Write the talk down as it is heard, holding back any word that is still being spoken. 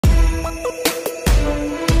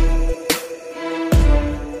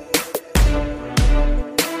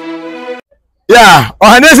Yeah,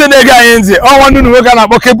 Ohanese Nega Inzi, all one who work on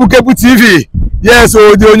Kepu TV. Yes,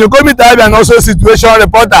 so the Onyokomita and also situation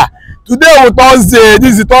reporter. Today was Thursday,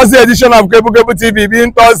 this is the Thursday edition of Kepu TV,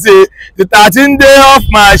 being Thursday, the 13th day of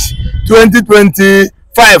March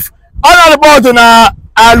 2025. On about on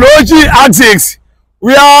ALAOJI Axis,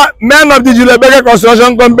 we are men of the BERGER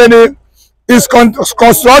construction company is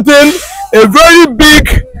constructing a very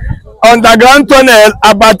big underground tunnel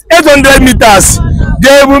about 800 meters.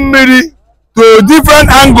 To different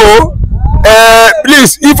angle.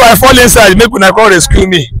 Please, if I fall inside, make una call rescue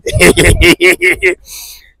me.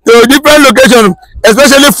 To different location,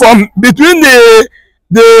 especially from between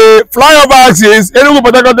the flyover axis, Enugu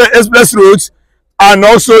Port Harcourt Express roads, and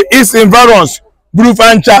also East Environs,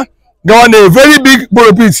 Burufancha, going a very big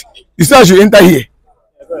borrow pit. You still should enter here.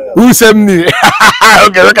 Who sent me?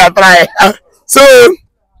 Okay, we can try. So,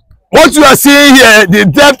 what you are seeing here, the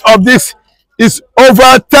depth of this is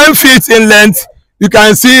over 10 feet in length. You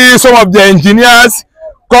can see some of the engineers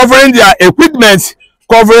covering their equipment,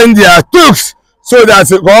 covering their tools, so that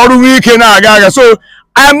so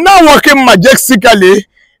I'm now walking majestically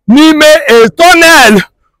near a tunnel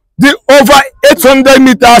the over 800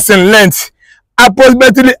 meters in length,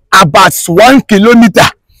 approximately about 1 kilometer.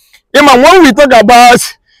 When we talk about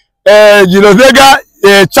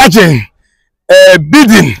JULIUS charging,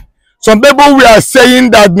 bidding, some people we are saying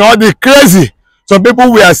that not the crazy. Some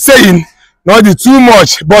people we are saying not the too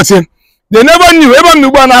much. But they never knew. Even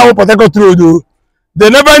now, they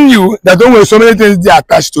never knew that there were so many things they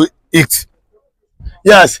attached to it.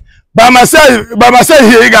 Yes. By myself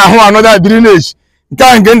here, I got another drainage.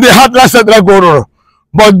 Can't get the heartless go.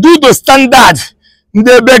 But due to standard,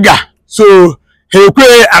 they beggar. So he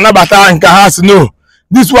pay another and has no.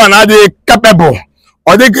 This one are they capable,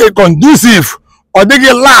 or they get conducive, or they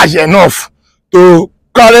get large enough to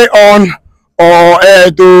carry on or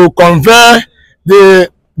to convey the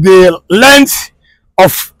length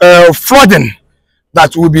of flooding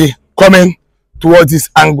that will be coming towards this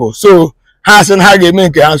angle. So has and hage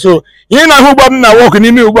make so you know who now walking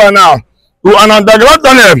in me now to an underground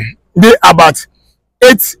tunnel be about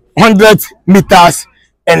 800 meters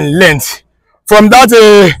in length. From that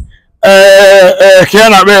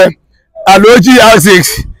ALAOJI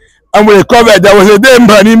Axis, and we covered there was a day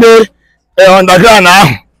underground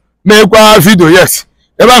now. Make a video, yes.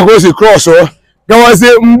 Ever goes across, so there was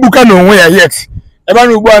a MGBUKA nowhere yet. Ever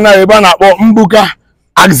no go now, MGBUKA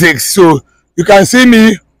Axis. So you can see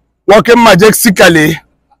me walking majestically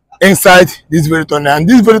inside this very tunnel. And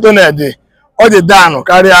this very tunnel, all the down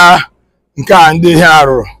carry and the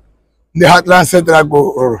hair, the heartland central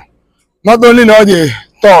go. Not only all the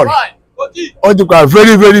tall, all the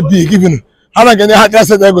very, very big. Even how can the heartland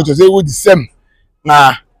central go to say with the same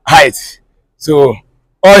height. So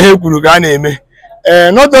all here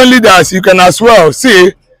not only that, you can as well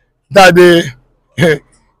see that the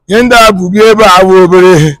yenda bubieba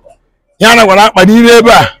awobere yana wana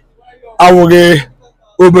padineba awoge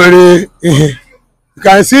obere. You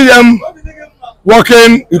can see them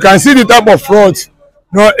walking. You can see the type of fraud.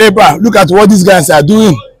 No, Eba, look at what these guys are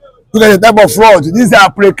doing. Look at the type of fraud. These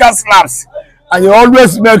are precast slabs, and it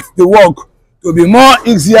always makes the work to be more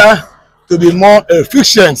easier, to be more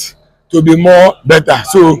efficient, to be more better.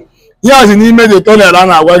 So here's an image the tunnel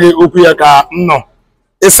no.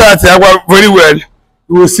 It's very well.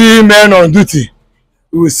 You will see men on duty.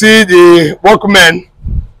 You will see the workmen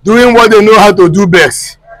doing what they know how to do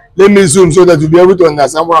best. Let me zoom so that you'll be able to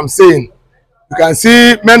understand what I'm saying. You can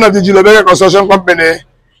see men of the JULIUS construction company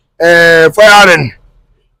firing.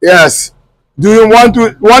 Yes. Doing one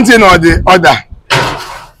thing or the other.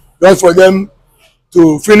 Just for them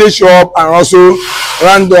to finish up and also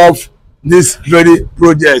round off this very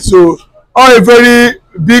project. So all a very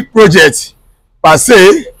big project per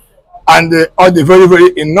se, and all the very,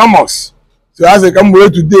 very enormous. So as I come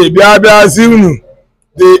today,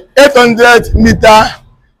 the 800 meter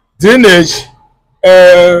drainage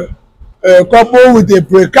coupled with a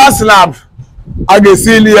precast slab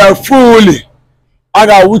agasilia fully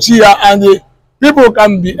and the people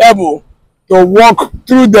can be able to walk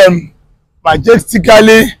through them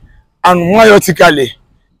majestically and majestically.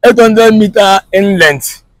 800 meter in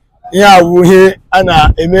length. Yeah, we here and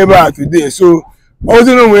a member today. So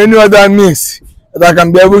also know any other means that I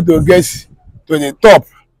can be able to get to the top,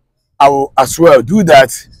 I will as well do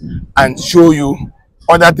that and show you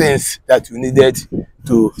other things that you needed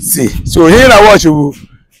to see. So here I watch you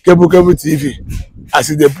Kepu TV as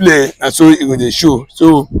they play, and so it will show.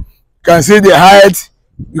 So you can see the height,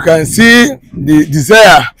 you can see the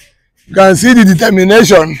desire, you can see the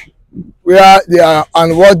determination where they are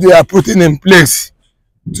and what they are putting in place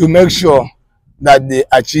to make sure that they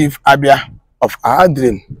achieve Abia of our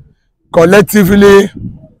dream, collectively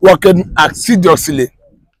working assiduously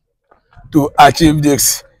to achieve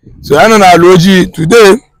this. So I know ALAOJI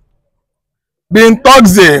today, being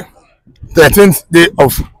Thursday, 13th day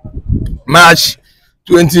of March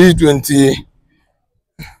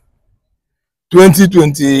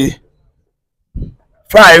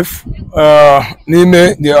 2025,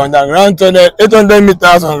 Nime, the underground tunnel, 800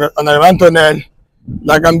 meters underground tunnel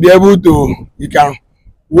that can be able to, you can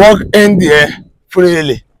walk in there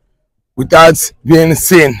freely without being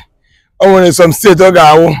seen. Only some state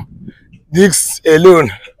this alone,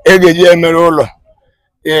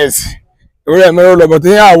 yes, but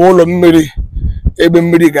here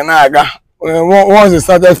once it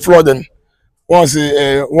started flooding, once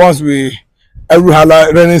we every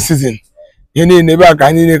rainy season, you need never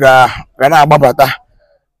can you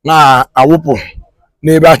na awupu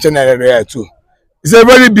neighbor channel area too. It's a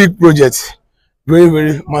very big project,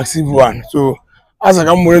 very massive one. So as I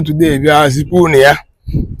come here today, we are to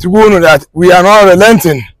know that we are not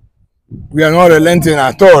relenting. We are not relenting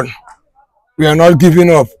at all. We are not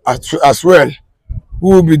giving up as well.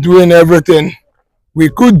 We will be doing everything we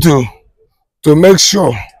could do to make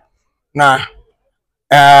sure now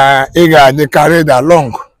they carried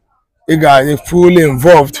along, they fully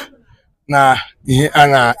involved now.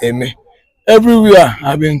 Everywhere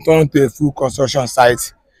have been turned to a full construction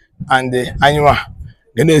site, and the annual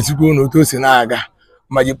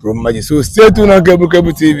so stay tuned on Kebu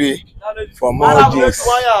TV for more gist.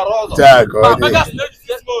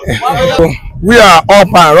 We are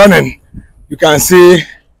up and running. You can see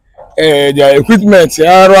the equipment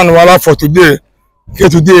run well for today.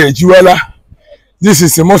 Today, JULIUS. This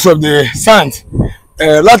is most of the sand.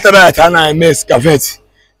 Laterite and I may excavate.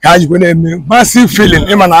 Massive filling.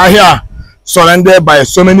 Here surrounded by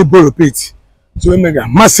so many borrow pits. So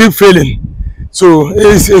massive filling. So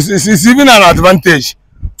it's even an advantage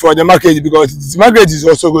for the market, because the market is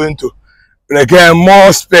also going to require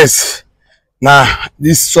more space. Now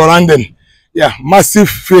this surrounding, yeah, massive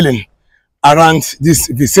filling around this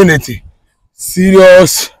vicinity.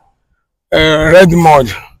 Serious red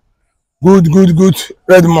mud, good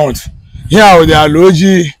red mud. Here with the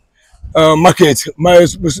ALAOJI market,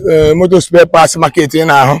 motor spare parts market in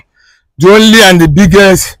the only and the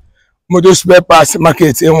biggest motor spare parts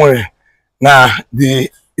market in the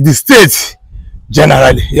state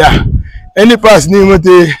generally. Yeah, any parts ni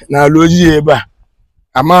motor na ALAOJI eba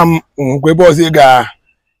amam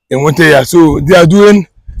so they are doing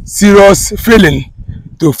serious filling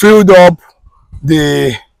to fill up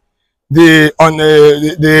the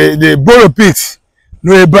borrow pits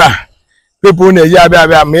no eba people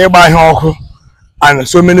and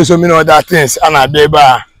so many other things and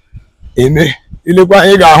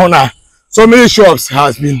so many shops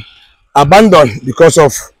has been abandoned because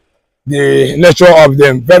of the nature of the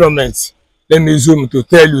environment. Let me zoom to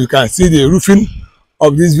tell you. You can see the roofing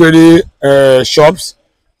of these very shops.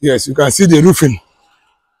 Yes, you can see the roofing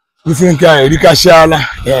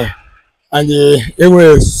yeah. And there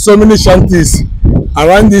were so many shanties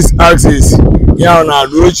around this axis here on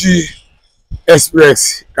ALAOJI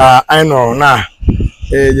Express. I know now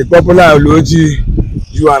the popular ALAOJI,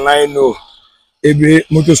 you and I know every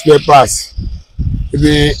motor spare parts,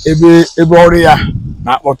 every area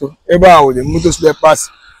na motor, the motor spare parts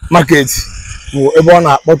market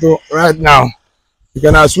right now. You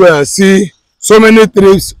can as well see so many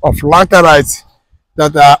trips of laterites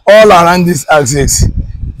that are all around this axis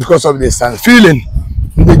because of the sand filling.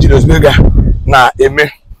 The JULIUS BERGER na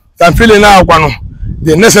sand filling now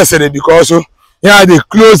the necessary, because here the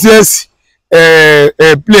closest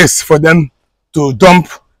place for them to dump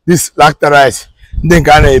this laterite. Then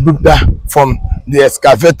can BERGER from the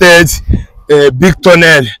excavated big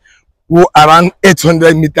tunnel around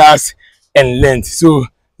 800 meters in length. So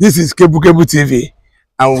this is Kebu TV,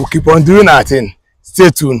 and we'll keep on doing our thing. Stay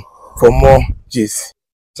tuned for more gist.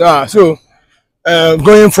 So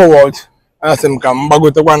going forward, as I'm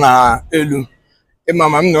elu,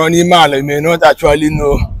 may not actually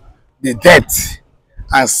know the depth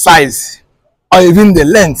and size or even the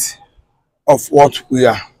length of what we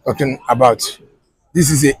are talking about. This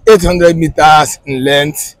is a 800 meters in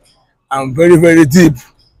length and very deep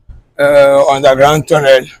underground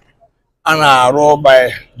tunnel, and run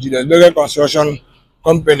by JULIUS BERGER construction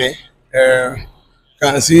company.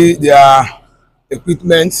 Can see their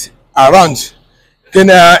equipment around. Can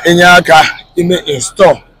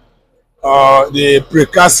install the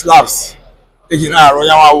precast slabs.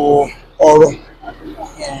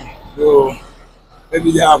 So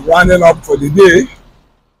maybe they are running up for the day.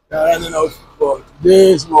 They are running up for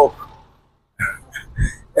today's work.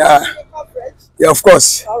 Yeah, of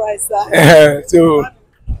course. All right, sir. So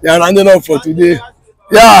they are rounding up for today.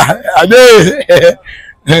 Yeah,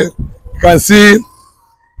 you can see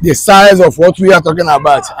the size of what we are talking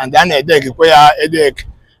about, and then a deck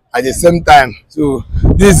at the same time. So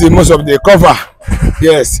this is most of the cover.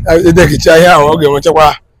 Yes, a deck here. Okay, we check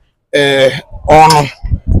on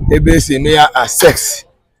a base as sex.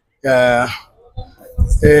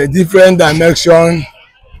 Different dimension,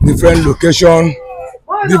 different location,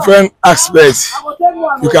 different aspects.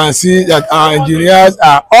 You can see that our engineers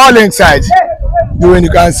are all inside. When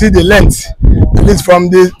you can see the length, at least from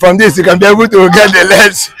this you can be able to get the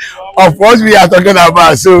length of what we are talking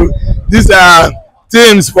about. So these are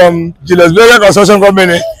teams from JULIUS BERGER construction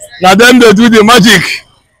company. Now them they do the magic.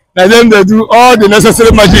 Now them they do all the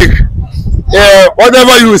necessary magic.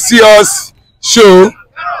 Whatever you see us show,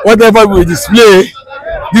 whatever we display,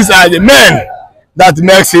 these are the men that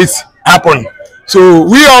makes it happen. So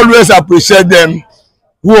we always appreciate them.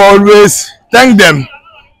 We always thank them.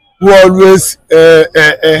 We always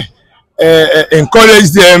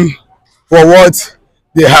encourage them for what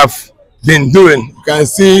they have been doing. You can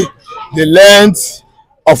see the length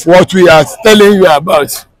of what we are telling you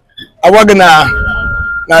about. Our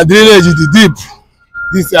drainage is deep.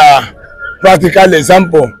 These are practical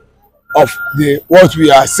example of what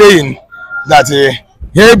we are saying, that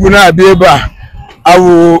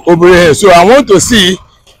so I want to see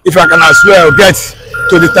if I can as well get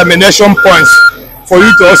to the termination points for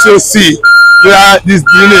you to also see where this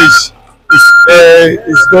drainage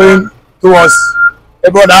is going towards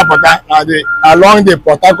along the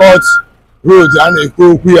Port Harcourt road and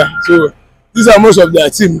Ekuokuya. So these are most of their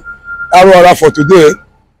team for today.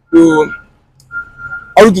 So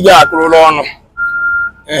so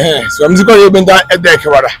I'm just going to deck.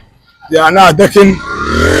 They are now decking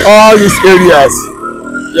all these areas.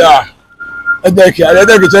 Yeah, it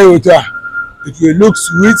will look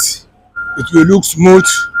sweet, it will look smooth,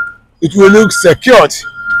 it will look secured,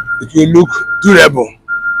 it will look durable,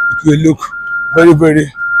 it will look very,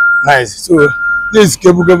 very nice. So this is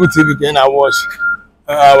MGBUKA TV can I watch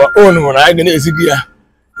our own one. I can see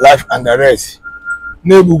life and the rest.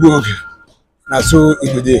 Nebugo. Now so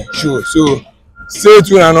it will be show. So stay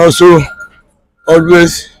tuned and also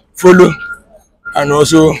always follow and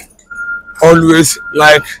also always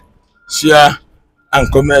like, share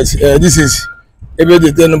and comment. This is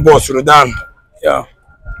the 10 boss down. Yeah,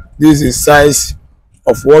 this is size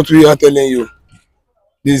of what we are telling you.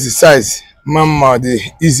 This is size. Mama, the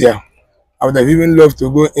easier. I would have even loved to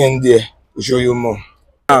go in there to show you more.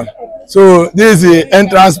 So this is the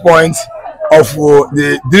entrance point of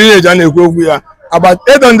the drainage and Ekuokuya, about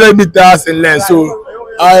 800 meters in length. So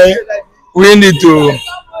we need to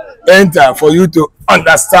enter for you to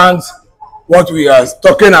understand what we are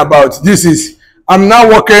talking about. I'm now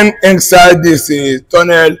walking inside this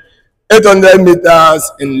tunnel, 800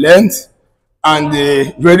 meters in length, and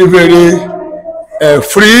very, very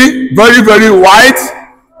free, very, very wide,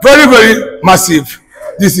 very, very massive.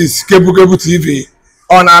 This is MGBUKA TV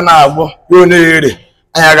on an hour. You know,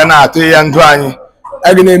 I gonna tell you and trying.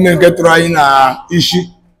 I gonna get trying issue.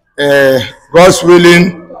 God's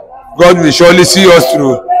willing, God will surely see us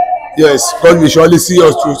through. Yes, God will surely see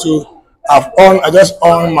us through. So I just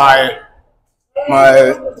on my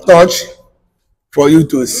touch for you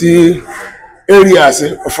to see areas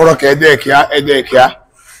for Edekia.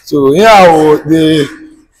 So here the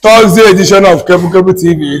Thursday edition of MGBUKA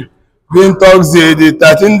TV, being Thursday the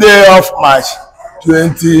 13th day of March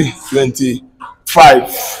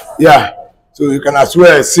 2025. Yeah, so you can as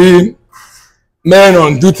well see men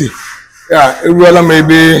on duty. Yeah, everyone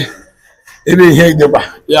maybe here.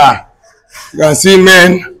 Yeah, you can see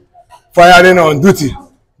men firing on duty,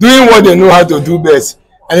 doing what they know how to do best.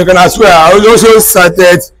 And you can as well, I also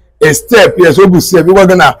started a step. Yes, we're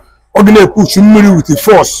gonna push with the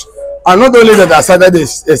force. And not only that, I started a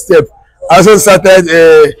step, I also started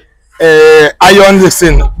a iron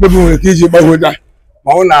listen. People will teach you about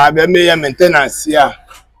maintenance. Yeah,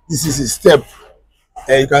 this is a step.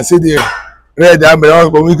 You can see the red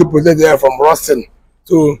but we can protect the air from rusting.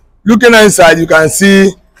 So looking inside, you can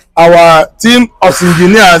see our team of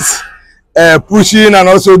engineers pushing and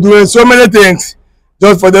also doing so many things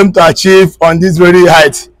just for them to achieve on this very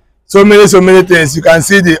height. So many things. You can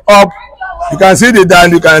see the up, you can see the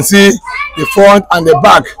down, you can see the front and the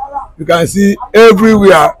back. You can see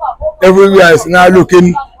everywhere. Everywhere is now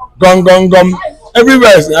looking gum.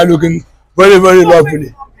 Everywhere is now looking very, very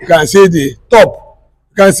lovely. You can see the top.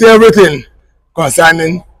 You can see everything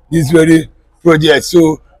concerning this very project.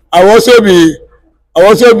 So I will also be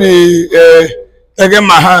taking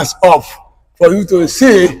my hands off for you to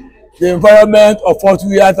see the environment of what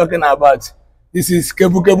we are talking about. This is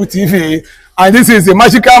Kebu Kebu TV, and this is a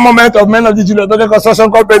magical moment of men of the JULIUS construction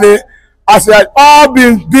company, as they have all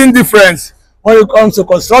been different when it comes to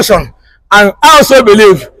construction. And I also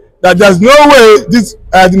believe that there's no way this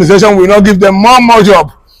administration will not give them more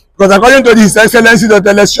job, because according to His Excellency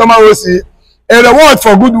Dr. Leshoma Osi, a reward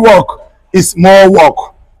for good work is more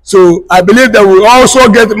work. So I believe that we will also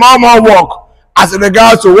get more work as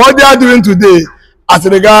regards to what they are doing today, as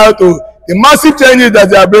regards to the massive changes that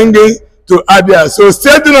they are bringing to Abia. So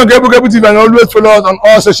stay tuned on Kebu Kebu TV and always follow us on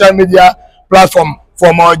all social media platforms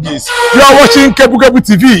for more gist. You are watching Kebu Kebu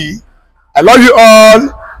TV. I love you all.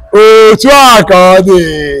 Oh,